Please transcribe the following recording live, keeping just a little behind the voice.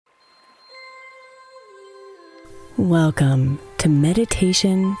Welcome to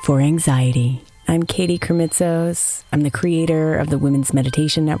Meditation for Anxiety. I'm Katie Kremitzos. I'm the creator of the Women's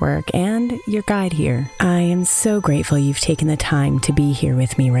Meditation Network and your guide here. I am so grateful you've taken the time to be here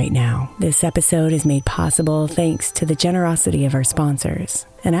with me right now. This episode is made possible thanks to the generosity of our sponsors.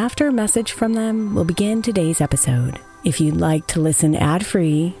 And after a message from them, we'll begin today's episode. If you'd like to listen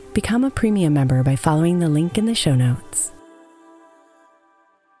ad-free, become a premium member by following the link in the show notes.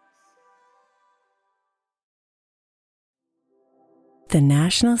 The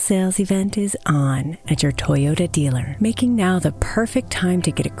national sales event is on at your Toyota dealer, making now the perfect time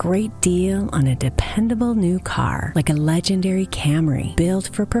to get a great deal on a dependable new car, like a legendary Camry, built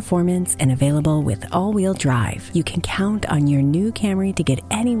for performance and available with all-wheel drive. You can count on your new Camry to get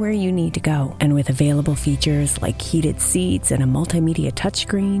anywhere you need to go. And with available features like heated seats and a multimedia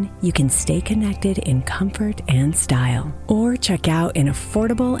touchscreen, you can stay connected in comfort and style. Or check out an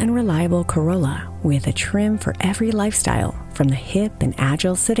affordable and reliable Corolla with a trim for every lifestyle, from the hip and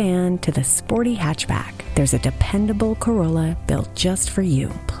agile sedan to the sporty hatchback. There's a dependable Corolla built just for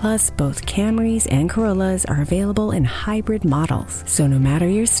you. Plus, both Camrys and Corollas are available in hybrid models. So no matter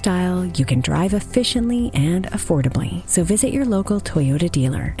your style, you can drive efficiently and affordably. So visit your local Toyota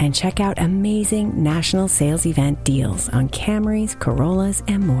dealer and check out amazing national sales event deals on Camrys, Corollas,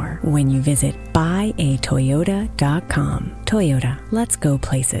 and more when you visit buyatoyota.com. Toyota, let's go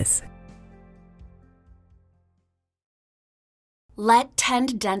places. Let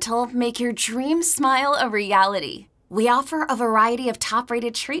Tend Dental make your dream smile a reality. We offer a variety of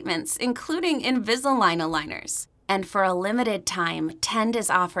top-rated treatments, including Invisalign aligners. And for a limited time, Tend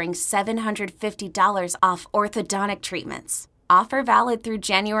is offering $750 off orthodontic treatments. Offer valid through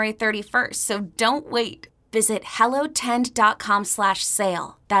January 31st, so don't wait. Visit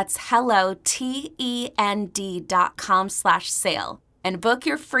hellotend.com/sale. That's hellotend.com/sale. And book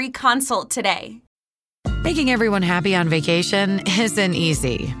your free consult today. Making everyone happy on vacation isn't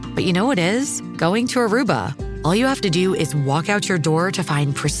easy, but you know what is? Going to Aruba. All you have to do is walk out your door to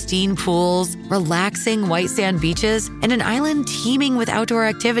find pristine pools, relaxing white sand beaches, and an island teeming with outdoor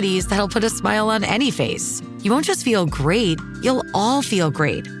activities that'll put a smile on any face. You won't just feel great, you'll all feel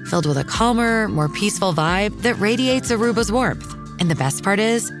great, filled with a calmer, more peaceful vibe that radiates Aruba's warmth. And the best part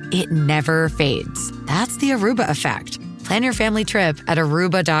is, it never fades. That's the Aruba effect. Plan your family trip at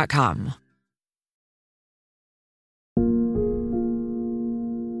Aruba.com.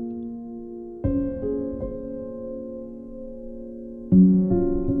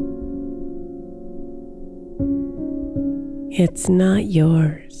 It's not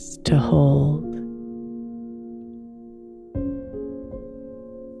yours to hold.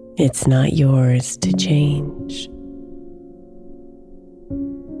 It's not yours to change.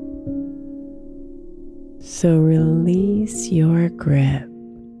 So release your grip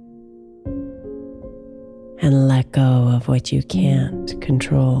and let go of what you can't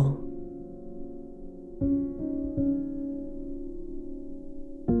control.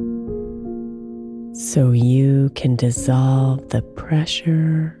 So you can dissolve the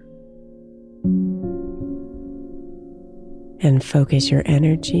pressure and focus your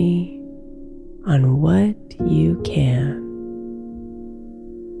energy on what you can.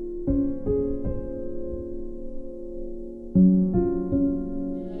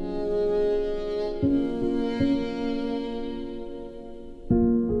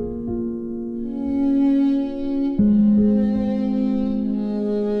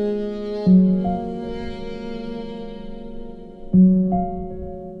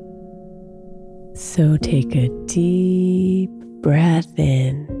 So take a deep breath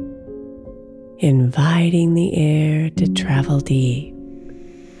in, inviting the air to travel deep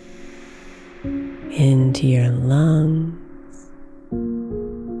into your lungs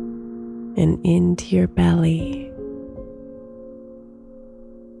and into your belly.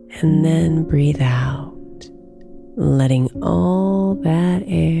 And then breathe out, letting all that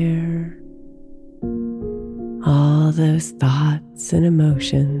air, all those thoughts and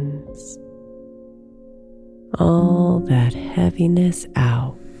emotions, all that heaviness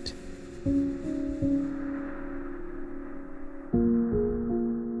out.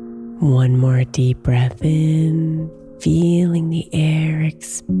 One more deep breath in, feeling the air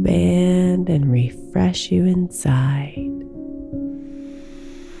expand and refresh you inside.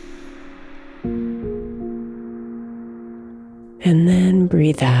 And then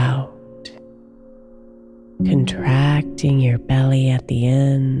breathe out, contracting your belly at the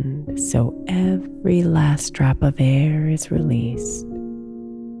end so every last drop of air is released,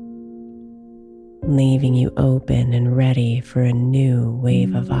 leaving you open and ready for a new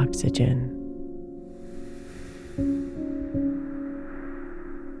wave of oxygen.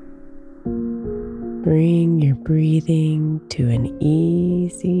 Bring your breathing to an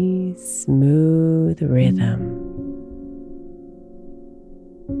easy, smooth rhythm.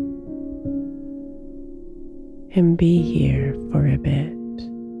 And be here for a bit.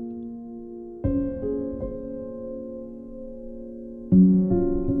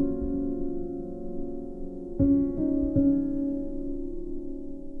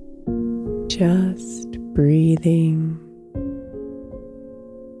 Just breathing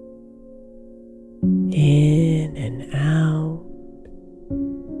in and out,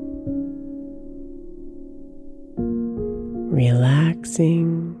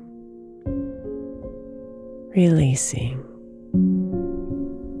 relaxing, releasing.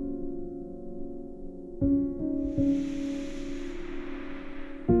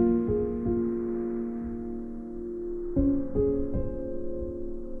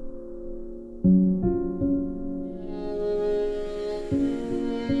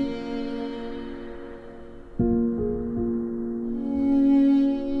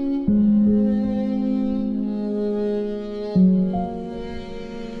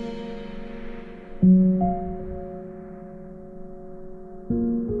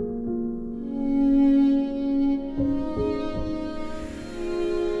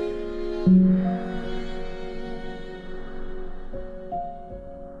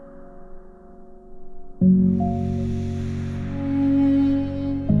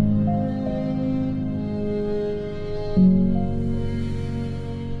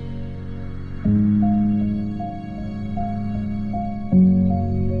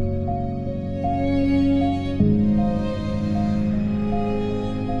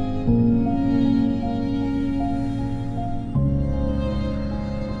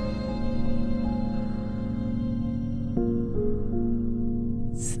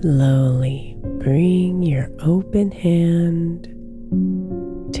 Slowly bring your open hand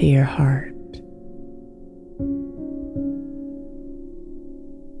to your heart.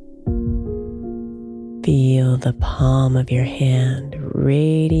 Feel the palm of your hand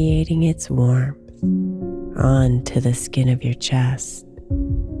radiating its warmth onto the skin of your chest.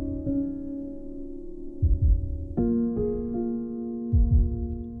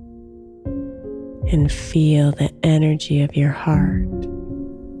 And feel the energy of your heart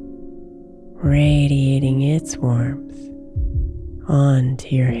radiating its warmth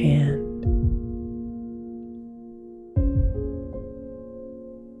onto your hand.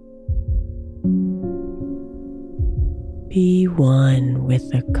 Be one with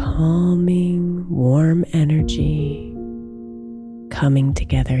the calming, warm energy coming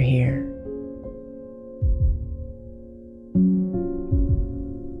together here.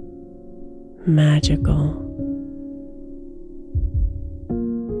 Magical,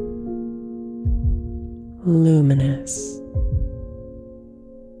 luminous,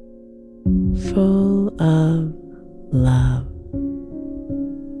 full of love.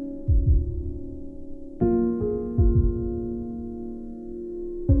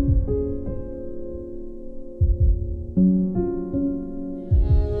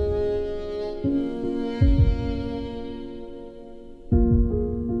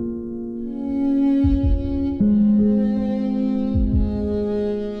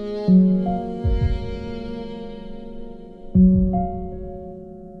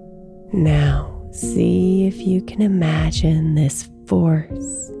 Now, see if you can imagine this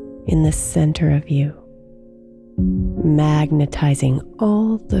force in the center of you, magnetizing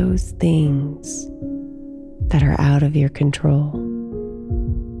all those things that are out of your control,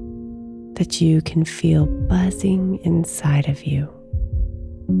 that you can feel buzzing inside of you.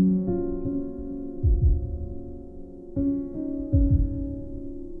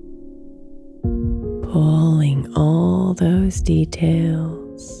 Pulling all those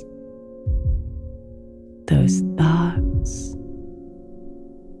details, those thoughts,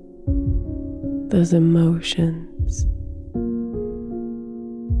 those emotions,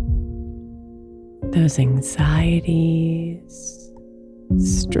 those anxieties,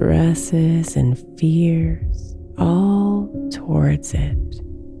 stresses, and fears, all towards it.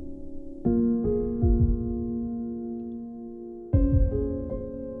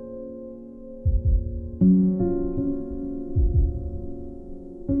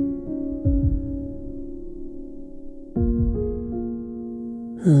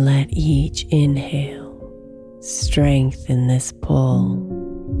 Let each inhale strengthen this pull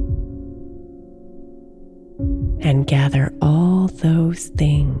and gather all those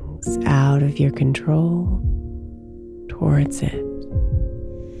things out of your control towards it.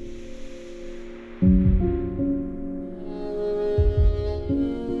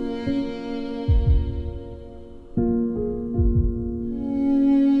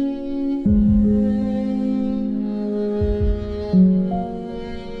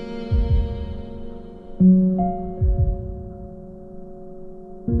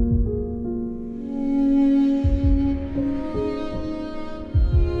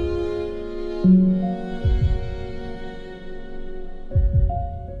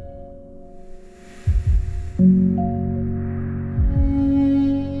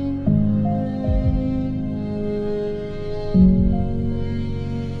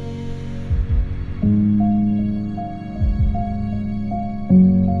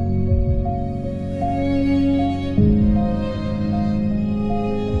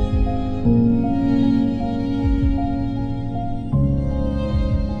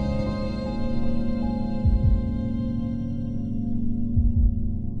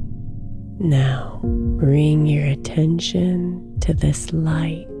 Now, bring your attention to this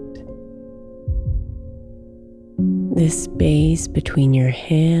light, this space between your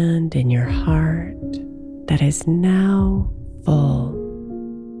hand and your heart that is now full.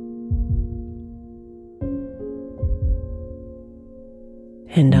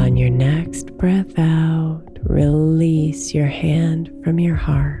 And on your next breath out, release your hand from your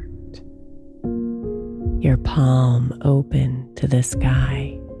heart, your palm open to the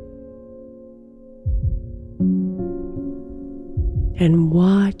sky. And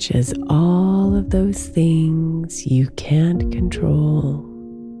watch as all of those things you can't control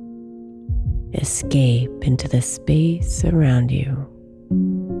escape into the space around you,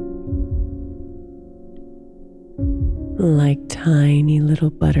 like tiny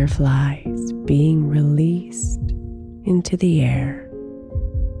little butterflies being released into the air.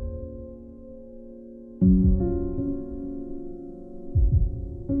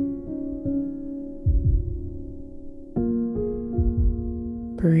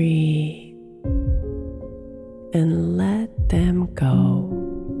 Breathe and let them go.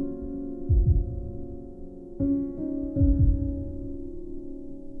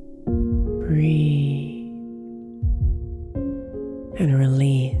 Breathe and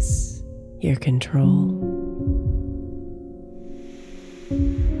release your control.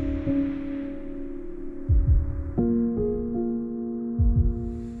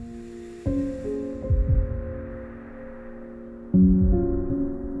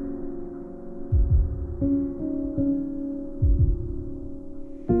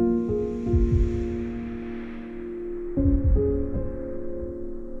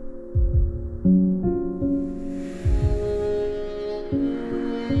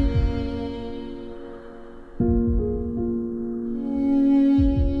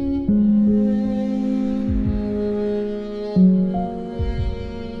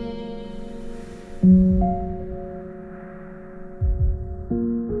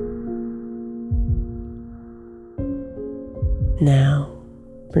 Now,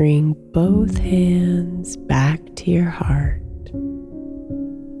 bring both hands back to your heart.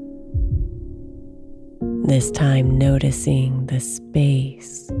 This time noticing the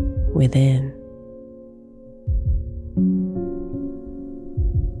space within,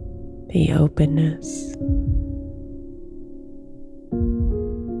 the openness,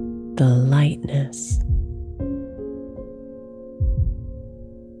 the lightness.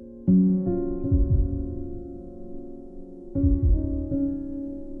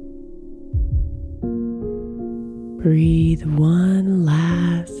 Breathe one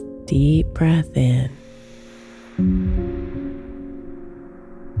last deep breath in,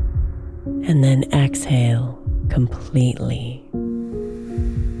 and then exhale completely.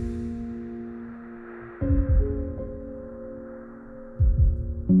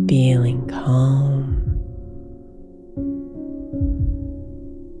 Feeling calm,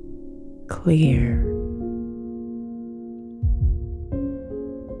 clear,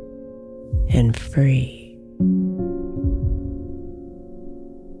 and free.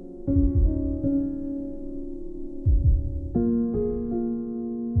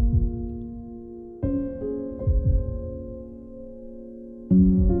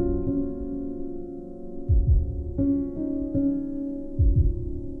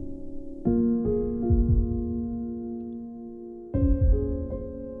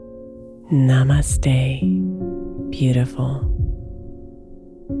 Namaste, beautiful.